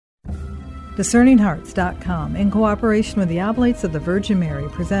DiscerningHearts.com, in cooperation with the Oblates of the Virgin Mary,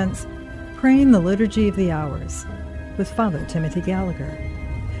 presents Praying the Liturgy of the Hours with Father Timothy Gallagher.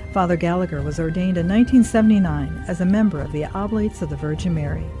 Father Gallagher was ordained in 1979 as a member of the Oblates of the Virgin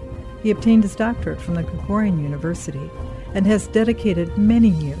Mary. He obtained his doctorate from the Gregorian University and has dedicated many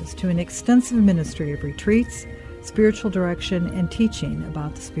years to an extensive ministry of retreats, spiritual direction, and teaching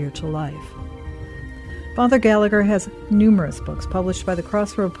about the spiritual life. Father Gallagher has numerous books published by the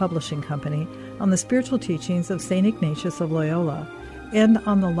Crossroad Publishing Company on the spiritual teachings of St. Ignatius of Loyola and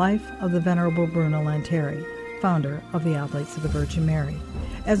on the life of the Venerable Bruno Lanteri, founder of the Oblates of the Virgin Mary,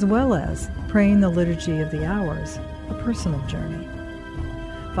 as well as Praying the Liturgy of the Hours, a personal journey.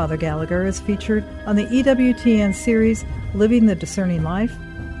 Father Gallagher is featured on the EWTN series Living the Discerning Life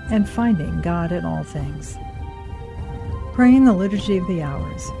and Finding God in All Things. Praying the Liturgy of the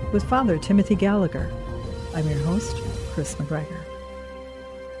Hours with Father Timothy Gallagher. I'm your host, Chris McGregor.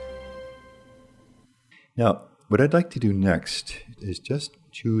 Now, what I'd like to do next is just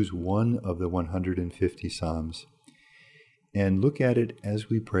choose one of the 150 Psalms and look at it as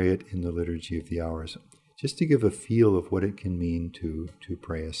we pray it in the Liturgy of the Hours, just to give a feel of what it can mean to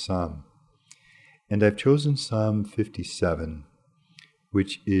pray a psalm. And I've chosen Psalm 57,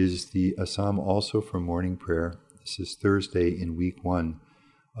 which is a psalm also for morning prayer. This is Thursday in week 1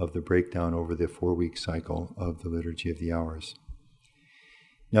 of the breakdown over the 4-week cycle of the Liturgy of the Hours.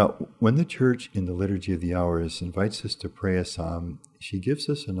 Now, when the Church in the Liturgy of the Hours invites us to pray a psalm, she gives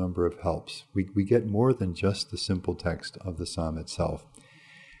us a number of helps. We get more than just the simple text of the psalm itself.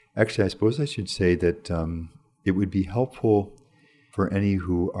 Actually, I suppose I should say that it would be helpful for any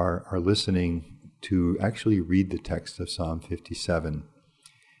who are listening to actually read the text of Psalm 57.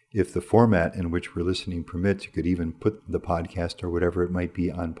 If the format in which we're listening permits, you could even put the podcast or whatever it might be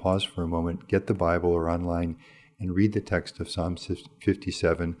on pause for a moment, get the Bible or online and read the text of Psalm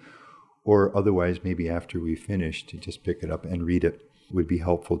 57, or otherwise maybe after we finish to just pick it up and read it would be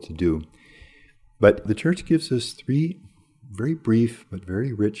helpful to do. But the Church gives us 3 very brief but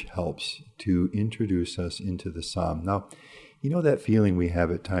very rich helps to introduce us into the psalm. Now, you know that feeling we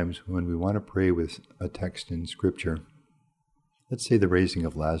have at times when we want to pray with a text in Scripture. Let's say the raising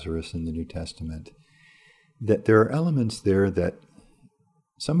of Lazarus in the New Testament, that there are elements there that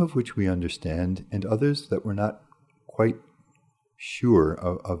some of which we understand and others that we're not quite sure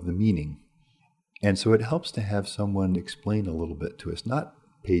of the meaning. And so it helps to have someone explain a little bit to us, not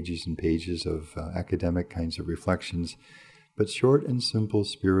pages and pages of academic kinds of reflections, but short and simple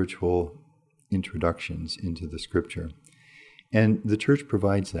spiritual introductions into the Scripture. And the Church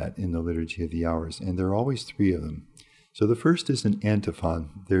provides that in the Liturgy of the Hours, and there are always 3 of them. So the first is an antiphon.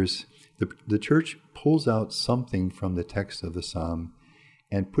 There's the Church pulls out something from the text of the psalm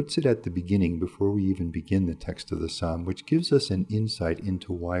and puts it at the beginning before we even begin the text of the psalm, which gives us an insight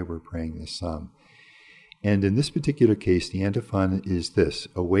into why we're praying this psalm. And in this particular case, the antiphon is this: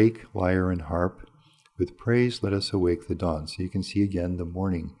 awake, lyre and harp, with praise let us awake the dawn. So you can see again the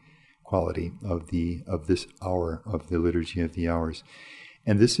morning quality of this hour of the Liturgy of the Hours.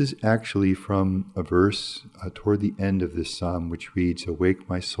 And this is actually from a verse toward the end of this psalm, which reads, awake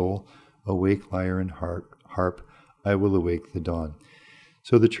my soul, awake lyre and harp, I will awake the dawn.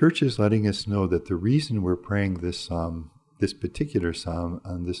 So the Church is letting us know that the reason we're praying this psalm, this particular psalm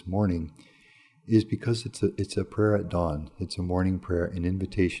on this morning, is because it's a prayer at dawn. It's a morning prayer, an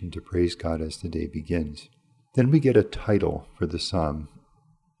invitation to praise God as the day begins. Then we get a title for the psalm.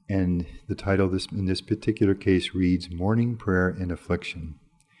 And the title in this particular case reads, Morning Prayer in Affliction.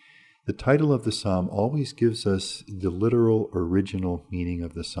 The title of the psalm always gives us the literal original meaning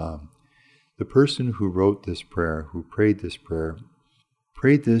of the psalm. The person who wrote this prayer, who prayed this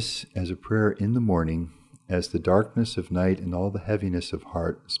as a prayer in the morning, as the darkness of night and all the heaviness of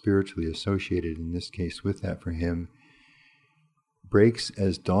heart, spiritually associated in this case with that for him, breaks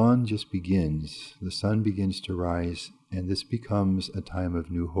as dawn just begins, the sun begins to rise, and this becomes a time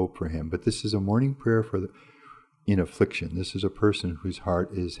of new hope for him. But this is a morning prayer in affliction. This is a person whose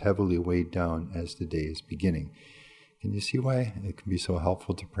heart is heavily weighed down as the day is beginning. Can you see why it can be so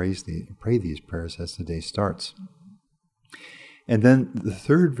helpful to pray these prayers as the day starts? And then the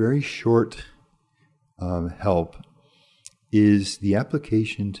third very short help is the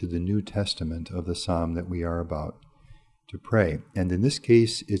application to the New Testament of the psalm that we are about to pray. And in this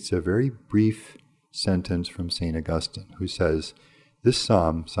case, it's a very brief sentence from St. Augustine, who says, this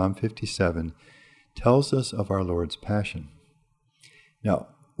psalm, Psalm 57, tells us of our Lord's passion. Now,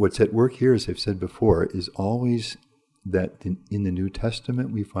 what's at work here, as I've said before, is always that in the New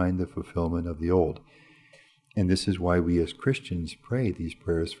Testament we find the fulfillment of the Old. And this is why we as Christians pray these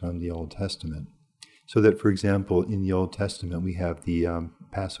prayers from the Old Testament. So that, for example, in the Old Testament we have the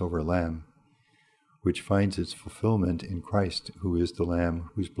Passover lamb which finds its fulfillment in Christ, who is the Lamb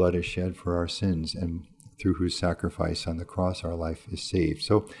whose blood is shed for our sins and through whose sacrifice on the cross our life is saved.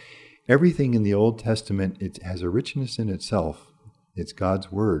 So everything in the Old Testament, it has a richness in itself. It's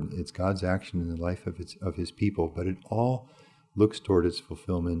God's word. It's God's action in the life of his people, but it all looks toward its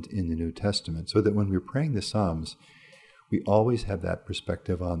fulfillment in the New Testament, so that when we're praying the Psalms, we always have that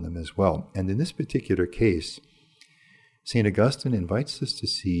perspective on them as well. And in this particular case, St. Augustine invites us to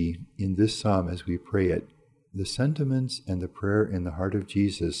see in this psalm, as we pray it, the sentiments and the prayer in the heart of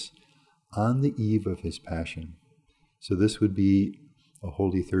Jesus on the eve of his passion. So this would be a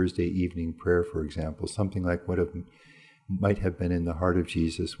Holy Thursday evening prayer, for example, something like what might have been in the heart of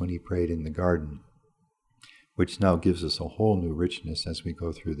Jesus when he prayed in the garden, which now gives us a whole new richness as we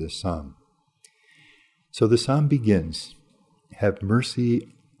go through this psalm. So the psalm begins, "Have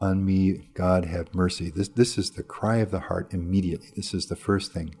mercy on me, God, have mercy." This is the cry of the heart immediately. This is the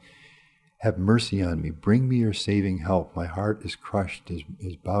first thing. Have mercy on me. Bring me your saving help. My heart is crushed,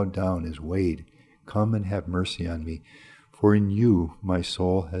 is bowed down, is weighed. Come and have mercy on me. For in you my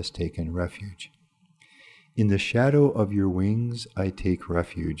soul has taken refuge. In the shadow of your wings I take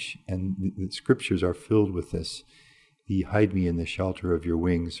refuge. And the scriptures are filled with this. You hide me in the shelter of your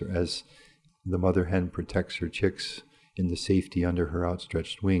wings, or as the mother hen protects her chicks in the safety under her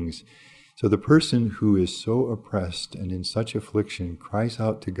outstretched wings. So the person who is so oppressed and in such affliction cries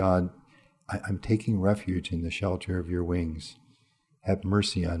out to God, I'm taking refuge in the shelter of your wings. Have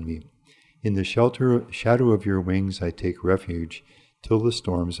mercy on me. In the shadow of your wings I take refuge till the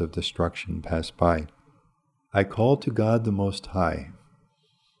storms of destruction pass by. I call to God the Most High.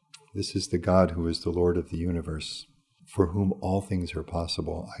 This is the God who is the Lord of the universe, for whom all things are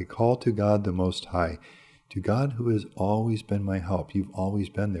possible. I call to God the Most High, to God who has always been my help. You've always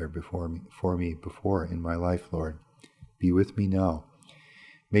been there for me before in my life, Lord. Be with me now.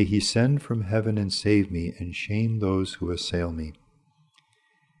 May he send from heaven and save me and shame those who assail me.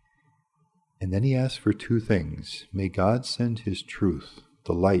 And then he asks for two things. May God send his truth,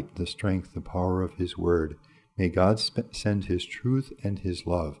 the light, the strength, the power of his word. May God send his truth and his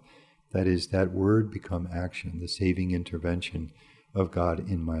love. That is, that word become action, the saving intervention of God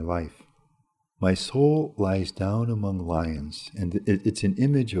in my life. My soul lies down among lions, and it's an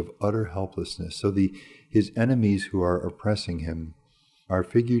image of utter helplessness. So his enemies who are oppressing him are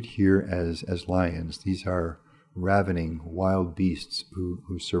figured here as lions. These are ravening wild beasts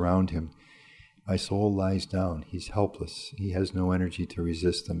who surround him. My soul lies down. He's helpless. He has no energy to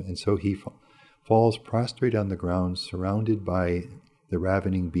resist them. And so he falls prostrate on the ground, surrounded by the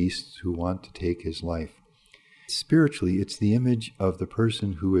ravening beasts who want to take his life. Spiritually, it's the image of the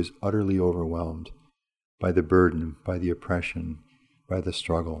person who is utterly overwhelmed by the burden, by the oppression, by the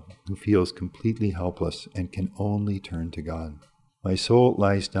struggle, who feels completely helpless and can only turn to God. My soul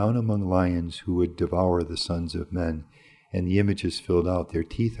lies down among lions who would devour the sons of men, and the image is filled out. Their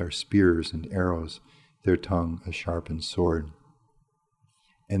teeth are spears and arrows, their tongue a sharpened sword.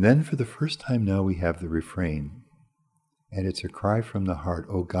 And then for the first time now we have the refrain, and it's a cry from the heart,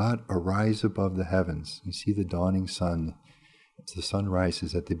 O God, arise above the heavens. You see the dawning sun. The sun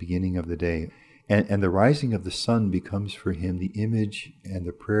rises at the beginning of the day. And the rising of the sun becomes for him the image and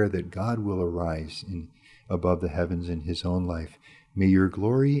the prayer that God will arise above the heavens in his own life. May your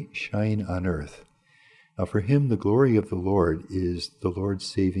glory shine on earth. Now for him, the glory of the Lord is the Lord's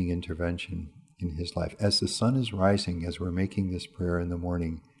saving intervention in his life. As the sun is rising, as we're making this prayer in the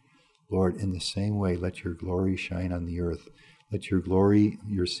morning, Lord, in the same way, let your glory shine on the earth. Let your glory,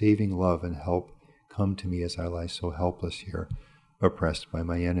 your saving love and help come to me as I lie so helpless here, oppressed by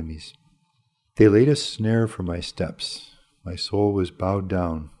my enemies. They laid a snare for my steps. My soul was bowed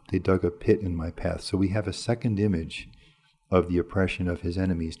down. They dug a pit in my path. So we have a second image of the oppression of his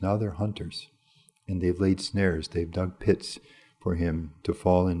enemies. Now they're hunters, and they've laid snares. They've dug pits for him to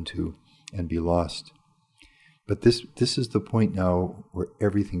fall into and be lost. But this is the point now where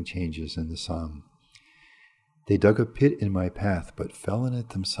everything changes in the psalm. They dug a pit in my path, but fell in it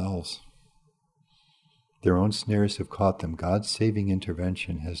themselves. Their own snares have caught them. God's saving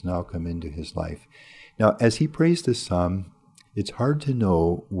intervention has now come into his life. Now, as he prays this psalm, it's hard to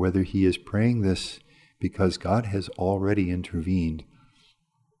know whether he is praying this because God has already intervened,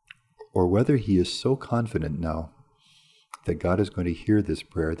 or whether he is so confident now that God is going to hear this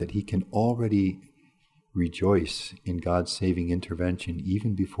prayer that he can already rejoice in God's saving intervention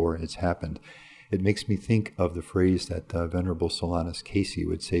even before it's happened. It makes me think of the phrase that Venerable Solanus Casey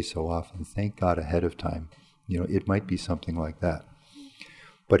would say so often, thank God ahead of time. It might be something like that.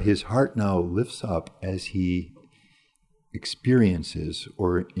 But his heart now lifts up as he experiences,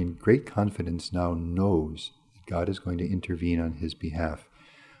 or in great confidence now knows, that God is going to intervene on his behalf.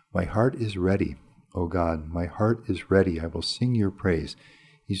 My heart is ready. O God. My heart is ready. I will sing your praise.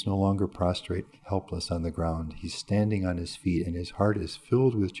 He's no longer prostrate, helpless on the ground. He's standing on his feet, and his heart is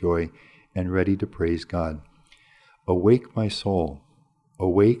filled with joy and ready to praise God. Awake, my soul.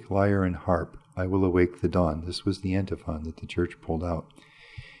 Awake, lyre and harp. I will awake the dawn. This was the antiphon that the church pulled out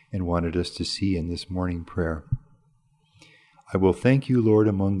and wanted us to see in this morning prayer. I will thank you, Lord,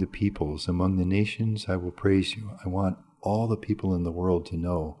 among the peoples. Among the nations, I will praise you. I want all the people in the world to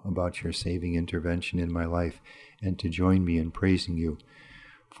know about your saving intervention in my life and to join me in praising you.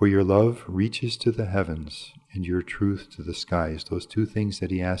 For your love reaches to the heavens and your truth to the skies. Those two things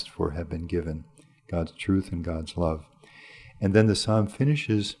that he asked for have been given, God's truth and God's love. And then the psalm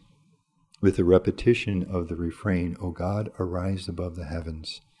finishes with a repetition of the refrain, O God, arise above the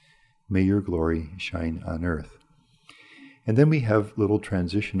heavens. May your glory shine on earth. And then we have little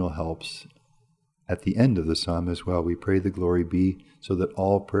transitional helps at the end of the psalm as well. We pray the glory be, so that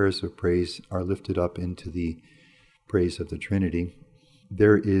all prayers of praise are lifted up into the praise of the Trinity.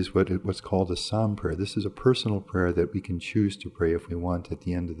 There is what's called a psalm prayer. This is a personal prayer that we can choose to pray if we want at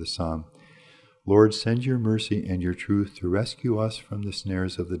the end of the psalm. Lord, send your mercy and your truth to rescue us from the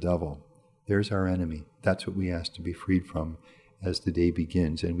snares of the devil. There's our enemy. That's what we ask to be freed from as the day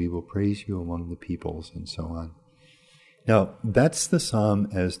begins, and we will praise you among the peoples, and so on. Now, that's the psalm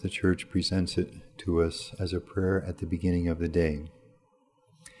as the church presents it to us as a prayer at the beginning of the day.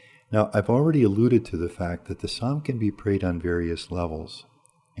 Now, I've already alluded to the fact that the psalm can be prayed on various levels,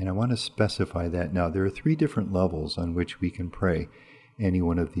 and I want to specify that now. There are 3 different levels on which we can pray any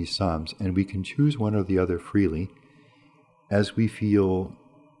one of these psalms, and we can choose one or the other freely as we feel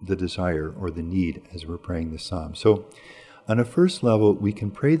the desire or the need as we're praying the psalm. So, on a first level, we can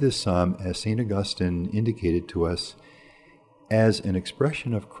pray this psalm, as St. Augustine indicated to us, as an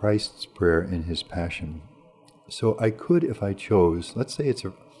expression of Christ's prayer in his passion. So I could, if I chose, let's say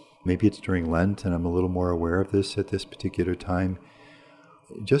maybe it's during Lent and I'm a little more aware of this at this particular time,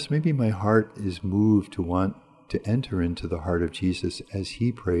 just maybe my heart is moved to want to enter into the heart of Jesus as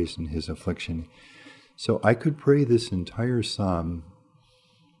he prays in his affliction. So I could pray this entire psalm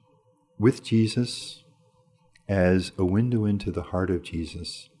with Jesus as a window into the heart of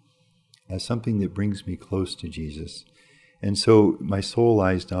Jesus, as something that brings me close to Jesus. And so my soul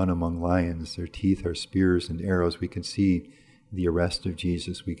lies down among lions. Their teeth are spears and arrows. We can see the arrest of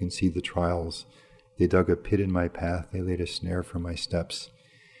Jesus. We can see the trials. They dug a pit in my path. They laid a snare for my steps.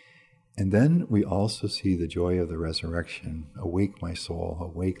 And then we also see the joy of the resurrection. Awake, my soul.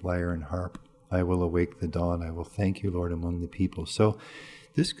 Awake, lyre and harp. I will awake the dawn. I will thank you, Lord, among the people. So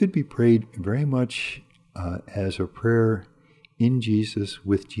this could be prayed very much as a prayer in Jesus,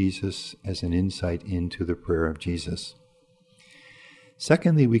 with Jesus, as an insight into the prayer of Jesus.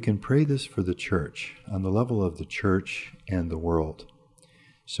 Secondly, we can pray this for the church, on the level of the church and the world.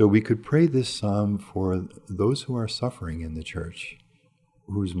 So we could pray this psalm for those who are suffering in the church,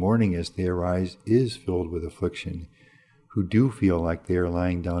 whose mourning as they arise is filled with affliction, who do feel like they are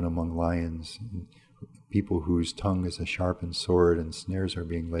lying down among lions, people whose tongue is a sharpened sword and snares are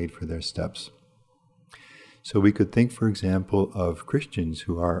being laid for their steps. So we could think, for example, of Christians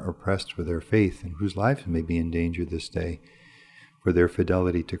who are oppressed for their faith and whose lives may be in danger this day, for their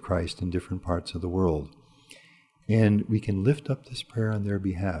fidelity to Christ in different parts of the world. And we can lift up this prayer on their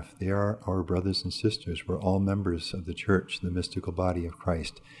behalf. They are our brothers and sisters. We're all members of the church, the mystical body of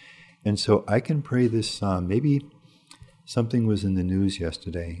Christ. And so I can pray this psalm. Maybe something was in the news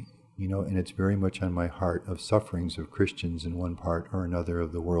yesterday, and it's very much on my heart, of sufferings of Christians in one part or another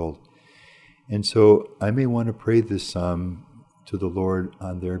of the world. And so I may want to pray this psalm to the Lord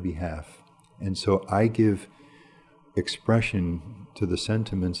on their behalf. And so I give expression to the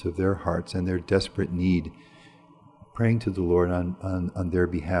sentiments of their hearts and their desperate need, praying to the Lord on their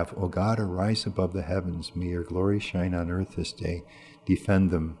behalf. O God, arise above the heavens. May your glory shine on earth this day.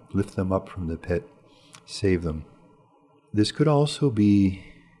 Defend them, lift them up from the pit, save them. This could also be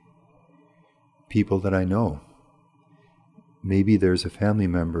people that I know. Maybe there's a family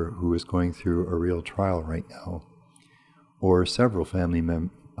member who is going through a real trial right now, or several family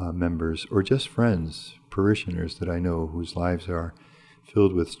members, or just friends, parishioners that I know whose lives are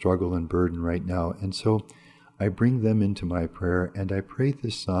filled with struggle and burden right now. And so I bring them into my prayer, and I pray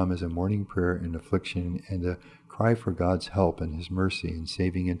this psalm as a morning prayer in affliction and a cry for God's help and his mercy and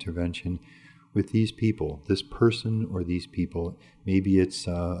saving intervention with these people, this person or these people. Maybe it's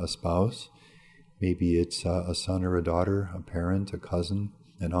a spouse, maybe it's a son or a daughter, a parent, a cousin,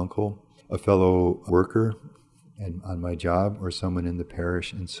 an uncle, a fellow worker and on my job, or someone in the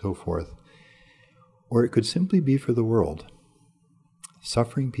parish, and so forth. Or it could simply be for the world.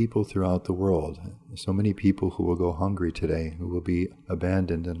 Suffering people throughout the world. So many people who will go hungry today, who will be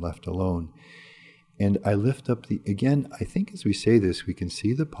abandoned and left alone. And I lift up again, I think as we say this, we can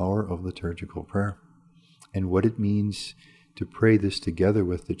see the power of liturgical prayer and what it means to pray this together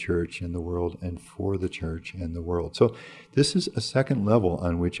with the church and the world and for the church and the world. So this is a second level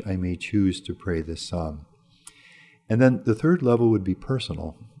on which I may choose to pray this psalm. And then the third level would be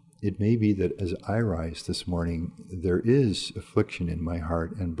personal. It may be that as I rise this morning, there is affliction in my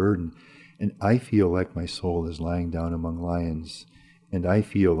heart and burden, and I feel like my soul is lying down among lions, and I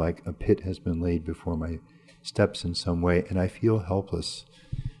feel like a pit has been laid before my steps in some way, and I feel helpless,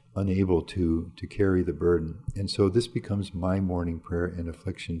 unable to carry the burden. And so this becomes my morning prayer in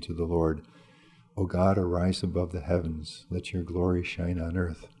affliction to the Lord. O God, arise above the heavens. Let your glory shine on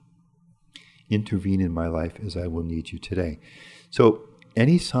earth. Intervene in my life as I will need you today. So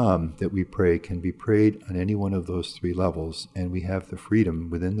any psalm that we pray can be prayed on any one of those three levels, and we have the freedom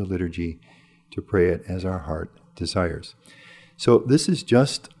within the liturgy to pray it as our heart desires. So this is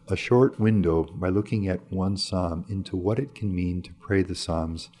just a short window by looking at one psalm into what it can mean to pray the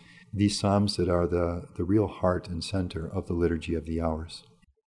psalms, these psalms that are the real heart and center of the Liturgy of the Hours.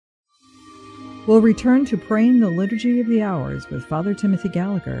 We'll return to praying the Liturgy of the Hours with Father Timothy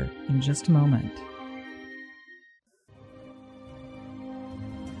Gallagher in just a moment.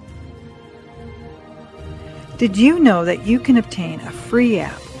 Did you know that you can obtain a free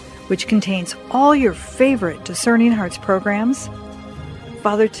app which contains all your favorite Discerning Hearts programs?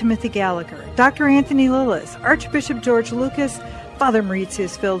 Father Timothy Gallagher, Dr. Anthony Lillis, Archbishop George Lucas, Father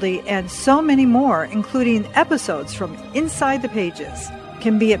Mauritius Fildi, and so many more, including episodes from Inside the Pages,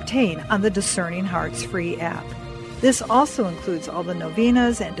 can be obtained on the Discerning Hearts free app. This also includes all the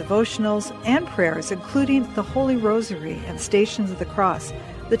novenas and devotionals and prayers, including the Holy Rosary and Stations of the Cross,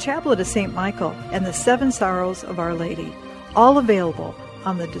 the Chaplet of St. Michael, and the Seven Sorrows of Our Lady, all available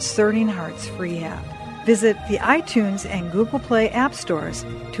on the Discerning Hearts free app. Visit the iTunes and Google Play app stores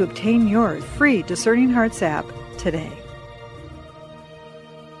to obtain your free Discerning Hearts app today.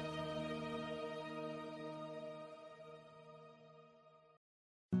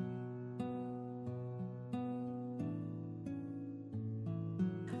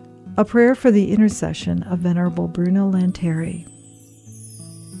 A prayer for the intercession of Venerable Bruno Lanteri.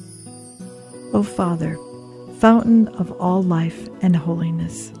 O Father, fountain of all life and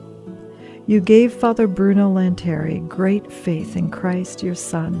holiness, you gave Father Bruno Lanteri great faith in Christ your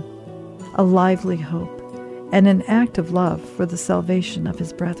Son, a lively hope, and an act of love for the salvation of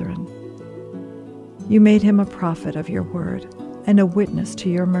his brethren. You made him a prophet of your word and a witness to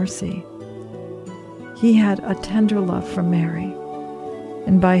your mercy. He had a tender love for Mary,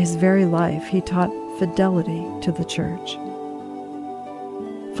 and by his very life he taught fidelity to the Church.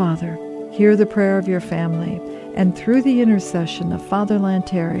 Father, hear the prayer of your family, and through the intercession of Father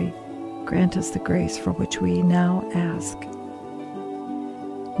Lanteri, grant us the grace for which we now ask.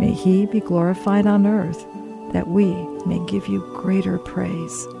 May he be glorified on earth, that we may give you greater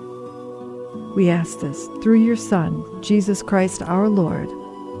praise. We ask this through your Son, Jesus Christ our Lord.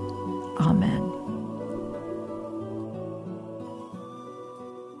 Amen.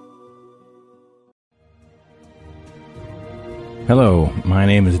 Hello, my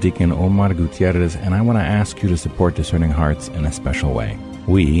name is Deacon Omar Gutierrez, and I want to ask you to support Discerning Hearts in a special way.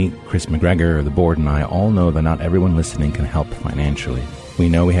 We, Chris McGregor, the board, and I all know that not everyone listening can help financially. We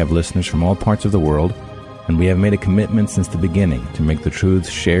know we have listeners from all parts of the world, and we have made a commitment since the beginning to make the truths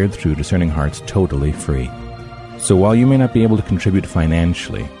shared through Discerning Hearts totally free. So while you may not be able to contribute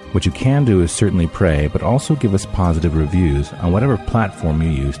financially, what you can do is certainly pray, but also give us positive reviews on whatever platform you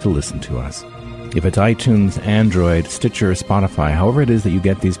use to listen to us. If it's iTunes, Android, Stitcher, or Spotify, however it is that you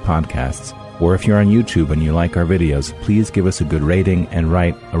get these podcasts, or if you're on YouTube and you like our videos, please give us a good rating and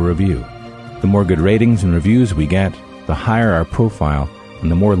write a review. The more good ratings and reviews we get, the higher our profile, and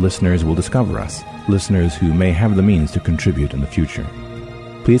the more listeners will discover us, listeners who may have the means to contribute in the future.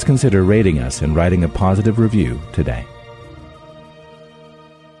 Please consider rating us and writing a positive review today.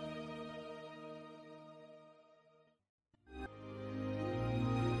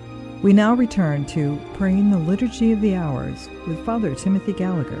 We now return to praying the Liturgy of the Hours with Father Timothy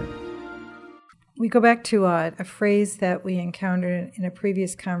Gallagher. We go back to a phrase that we encountered in a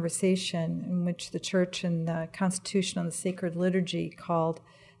previous conversation in which the Church and the Constitution on the Sacred Liturgy called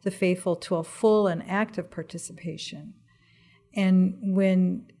the faithful to a full and active participation. And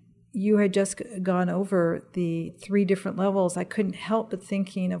when you had just gone over the three different levels, I couldn't help but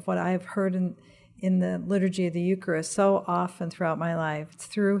thinking of what I have heard in the Liturgy of the Eucharist so often throughout my life. It's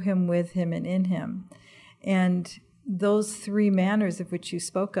through him, with him, and in him. And those three manners of which you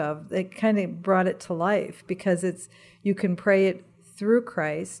spoke of, they kind of brought it to life, because you can pray it through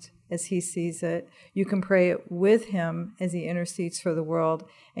Christ as he sees it. You can pray it with him as he intercedes for the world.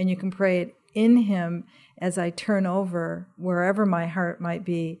 And you can pray it in him as I turn over wherever my heart might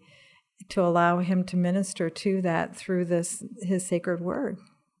be, to allow him to minister to that through his sacred word.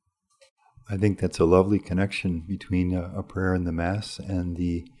 I think that's a lovely connection between a prayer in the Mass and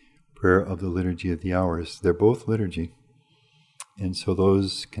the prayer of the Liturgy of the Hours. They're both liturgy. And so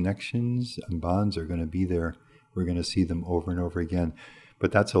those connections and bonds are going to be there. We're going to see them over and over again.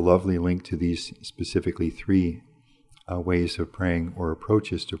 But that's a lovely link to these specifically three ways of praying, or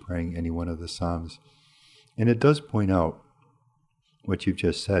approaches to praying any one of the Psalms. And it does point out what you've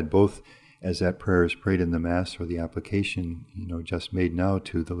just said, both as that prayer is prayed in the Mass or the application, just made now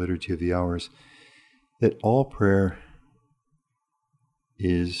to the Liturgy of the Hours, that all prayer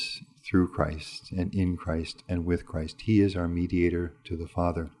is through Christ and in Christ and with Christ. He is our mediator to the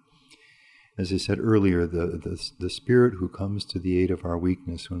Father. As I said earlier, the Spirit who comes to the aid of our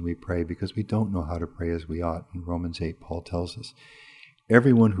weakness when we pray, because we don't know how to pray as we ought. In Romans 8, Paul tells us,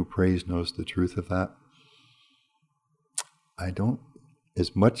 everyone who prays knows the truth of that. I don't,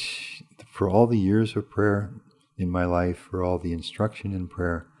 as much, for all the years of prayer in my life, for all the instruction in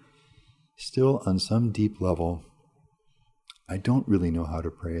prayer, still on some deep level, I don't really know how to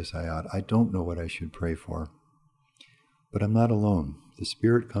pray as I ought. I don't know what I should pray for. But I'm not alone. The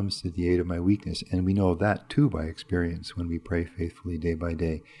Spirit comes to the aid of my weakness, and we know that too by experience when we pray faithfully day by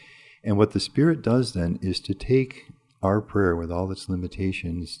day. And what the Spirit does then is to take our prayer with all its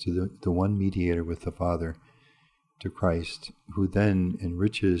limitations to the one mediator with the Father, to Christ, who then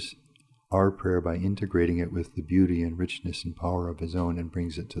enriches our prayer by integrating it with the beauty and richness and power of his own and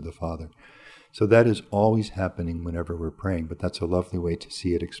brings it to the Father. So that is always happening whenever we're praying, but that's a lovely way to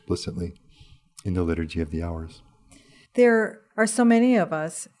see it explicitly in the Liturgy of the Hours. There are so many of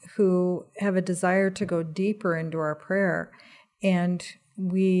us who have a desire to go deeper into our prayer, and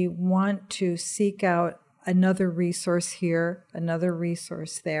we want to seek out another resource here, another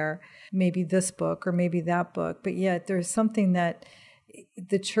resource there, maybe this book or maybe that book, but yet there's something that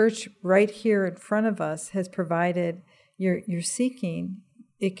the Church right here in front of us has provided. You're seeking,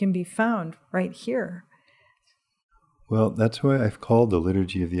 it can be found right here. Well, that's why I've called the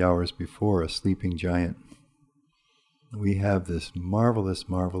Liturgy of the Hours before a sleeping giant. We have this marvelous,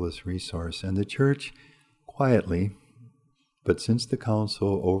 marvelous resource, and the Church quietly, but since the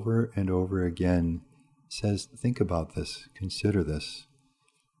Council over and over again says, think about this, consider this.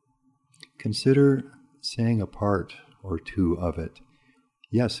 Consider saying a part or two of it,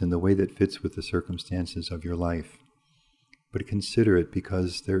 yes, in the way that fits with the circumstances of your life, but consider it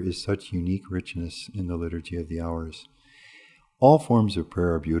because there is such unique richness in the Liturgy of the Hours. All forms of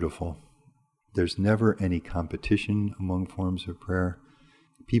prayer are beautiful. There's never any competition among forms of prayer.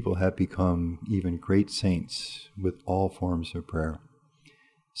 People have become even great saints with all forms of prayer.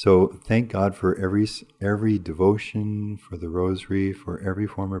 So thank God for every devotion, for the rosary, for every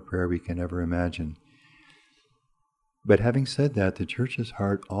form of prayer we can ever imagine. But having said that, the Church's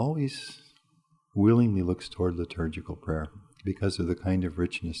heart always willingly looks toward liturgical prayer because of the kind of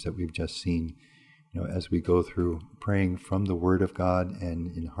richness that we've just seen, as we go through praying from the Word of God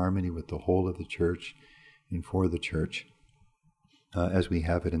and in harmony with the whole of the Church and for the Church, as we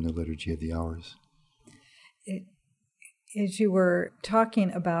have it in the Liturgy of the Hours. As you were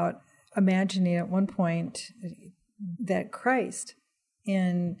talking about imagining at one point that Christ,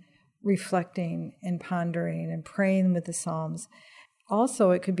 in reflecting and pondering and praying with the Psalms,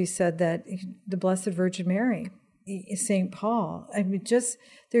 also it could be said that the Blessed Virgin Mary, St. Paul,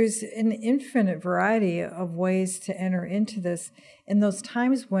 there's an infinite variety of ways to enter into this. In those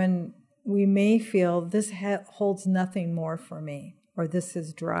times when we may feel this holds nothing more for me, or this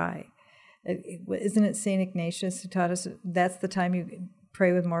is dry. Isn't it St. Ignatius who taught us that's the time you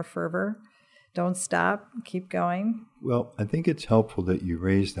pray with more fervor? Don't stop, keep going. Well, I think it's helpful that you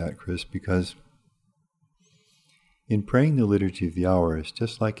raise that, Chris, because in praying the Liturgy of the Hours,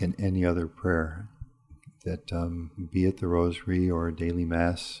 just like in any other prayer, that be it the Rosary or a daily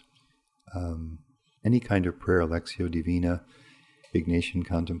Mass, any kind of prayer, Lectio Divina, Ignatian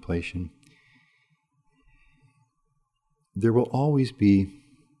contemplation, there will always be,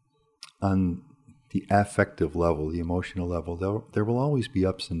 on the affective level, the emotional level, there will always be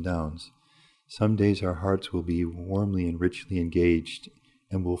ups and downs. Some days our hearts will be warmly and richly engaged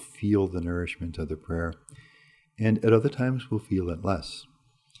and will feel the nourishment of the prayer. And at other times we'll feel it less.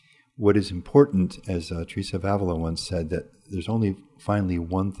 What is important, as Teresa of Avila once said, that there's only finally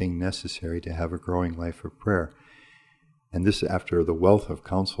one thing necessary to have a growing life of prayer. And this after the wealth of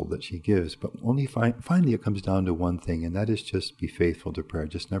counsel that she gives. But only finally it comes down to one thing, and that is just be faithful to prayer.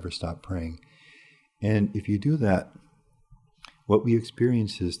 Just never stop praying. And if you do that, what we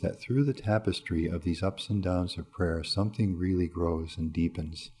experience is that through the tapestry of these ups and downs of prayer, something really grows and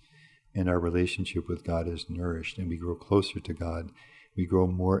deepens, and our relationship with God is nourished, and we grow closer to God. We grow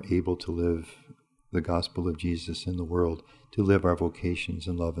more able to live the gospel of Jesus in the world, to live our vocations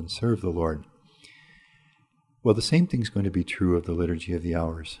in love and serve the Lord. Well, the same thing's going to be true of the Liturgy of the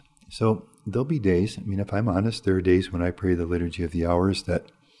Hours. So there'll be days, if I'm honest, there are days when I pray the Liturgy of the Hours that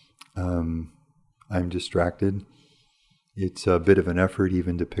I'm distracted. It's a bit of an effort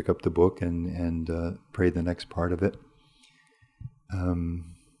even to pick up the book and pray the next part of it.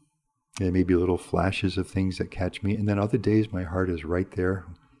 There may be little flashes of things that catch me, and then other days my heart is right there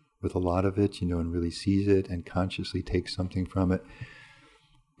with a lot of it, and really sees it and consciously takes something from it.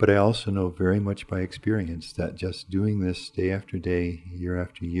 But I also know very much by experience that just doing this day after day, year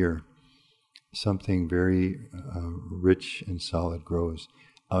after year, something very rich and solid grows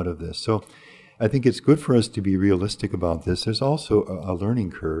out of this. So I think it's good for us to be realistic about this. There's also a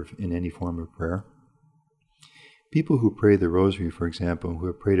learning curve in any form of prayer. People who pray the Rosary, for example, who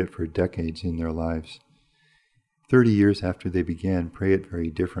have prayed it for decades in their lives, 30 years after they began, pray it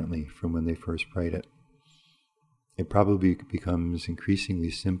very differently from when they first prayed it. It probably becomes increasingly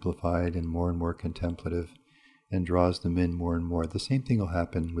simplified and more contemplative and draws them in more and more. The same thing will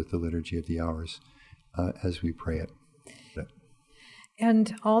happen with the Liturgy of the Hours as we pray it.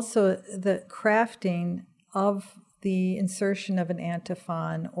 And also the crafting of the insertion of an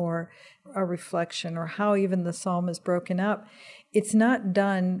antiphon or a reflection, or how even the psalm is broken up. It's not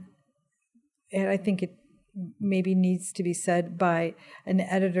done, and I think it maybe needs to be said by an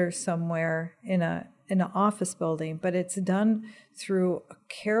editor somewhere in an office building, but it's done through a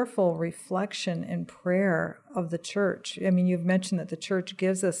careful reflection and prayer of the church. You've mentioned that the church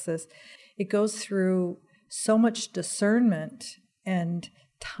gives us this. It goes through so much discernment and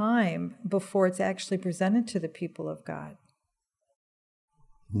time before it's actually presented to the people of God.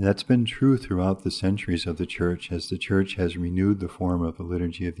 That's been true throughout the centuries of the Church, as the Church has renewed the form of the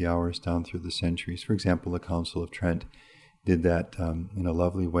Liturgy of the Hours down through the centuries. For example, the Council of Trent did that in a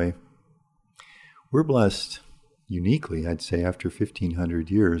lovely way. We're blessed, uniquely, I'd say, after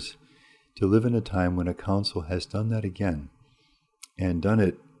 1,500 years, to live in a time when a council has done that again, and done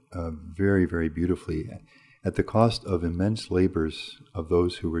it very, very beautifully, at the cost of immense labors of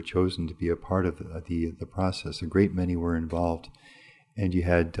those who were chosen to be a part of the process. A great many were involved. And you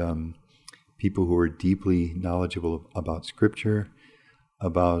had people who were deeply knowledgeable about Scripture,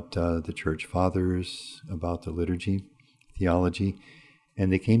 about the Church Fathers, about the liturgy, theology,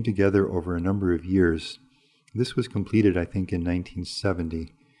 and they came together over a number of years. This was completed, I think, in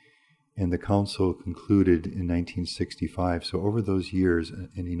 1970, and the council concluded in 1965. So over those years,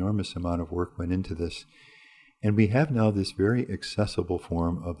 an enormous amount of work went into this. And we have now this very accessible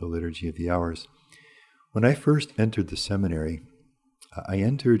form of the Liturgy of the Hours. When I first entered the seminary, I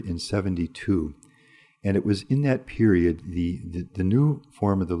entered in 72, and it was in that period the new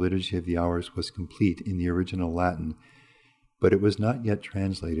form of the Liturgy of the Hours was complete in the original Latin, but it was not yet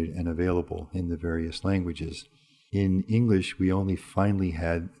translated and available in the various languages. In English, we only finally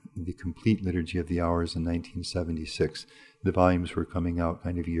had the complete Liturgy of the Hours in 1976. The volumes were coming out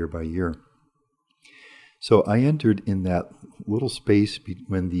kind of year by year. So I entered in that little space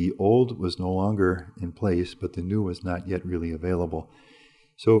when the old was no longer in place, but the new was not yet really available.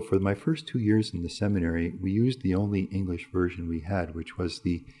 So for my first 2 years in the seminary, we used the only English version we had, which was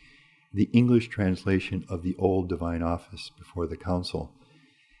the English translation of the old Divine Office before the Council.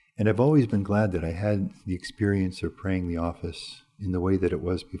 And I've always been glad that I had the experience of praying the office in the way that it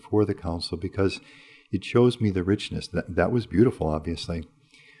was before the Council, because it shows me the richness. That was beautiful, obviously.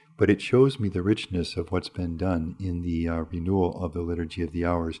 But it shows me the richness of what's been done in the renewal of the Liturgy of the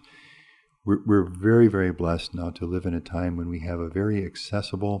Hours. We're very, very blessed now to live in a time when we have a very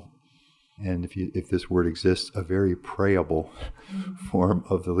accessible, and if this word exists, a very prayable form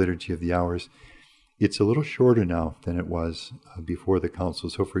of the Liturgy of the Hours. It's a little shorter now than it was before the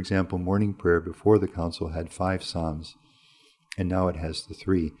Council. So, for example, morning prayer before the Council had 5 psalms, and now it has the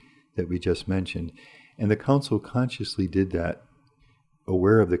 3 that we just mentioned. And the Council consciously did that,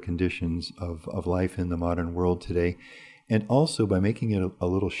 aware of the conditions of life in the modern world today, and also by making it a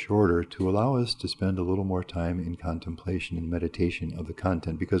little shorter to allow us to spend a little more time in contemplation and meditation of the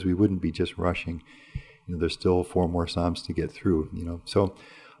content, because we wouldn't be just rushing. There's still 4 more Psalms to get through, So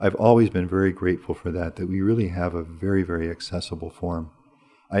I've always been very grateful for that we really have a very, very accessible form.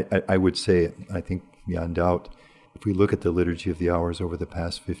 I would say, I think beyond doubt, if we look at the Liturgy of the Hours over the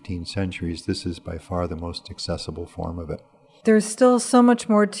past 15 centuries, this is by far the most accessible form of it. There's still so much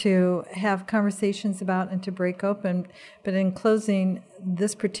more to have conversations about and to break open, but in closing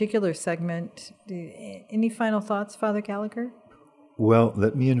this particular segment, any final thoughts, Father Gallagher? Well,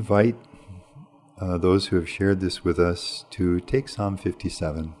 let me invite those who have shared this with us to take Psalm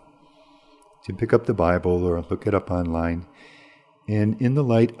 57, to pick up the Bible or look it up online. And in the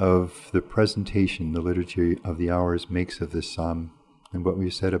light of the presentation the Liturgy of the Hours makes of this psalm and what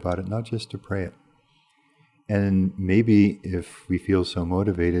we've said about it, not just to pray it. And maybe if we feel so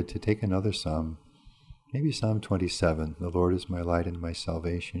motivated, to take another psalm, maybe Psalm 27, the Lord is my light and my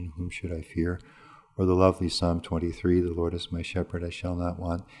salvation, whom should I fear? Or the lovely Psalm 23, the Lord is my shepherd, I shall not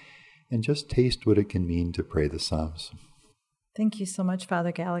want. And just taste what it can mean to pray the Psalms. Thank you so much,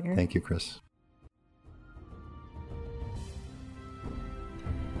 Father Gallagher. Thank you, Chris.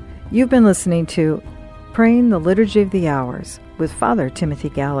 You've been listening to Praying the Liturgy of the Hours with Father Timothy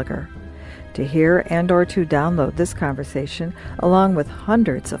Gallagher. To hear and or to download this conversation, along with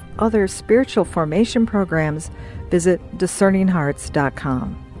hundreds of other spiritual formation programs, visit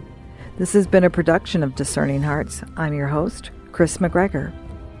discerninghearts.com. This has been a production of Discerning Hearts. I'm your host, Chris McGregor.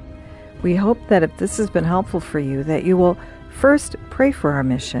 We hope that if this has been helpful for you, that you will first pray for our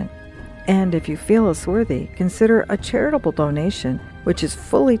mission. And if you feel us worthy, consider a charitable donation, which is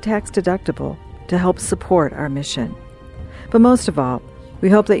fully tax-deductible, to help support our mission. But most of all, we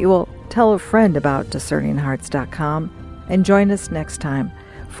hope that you will tell a friend about discerninghearts.com and join us next time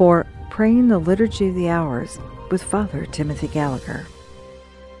for Praying the Liturgy of the Hours with Father Timothy Gallagher.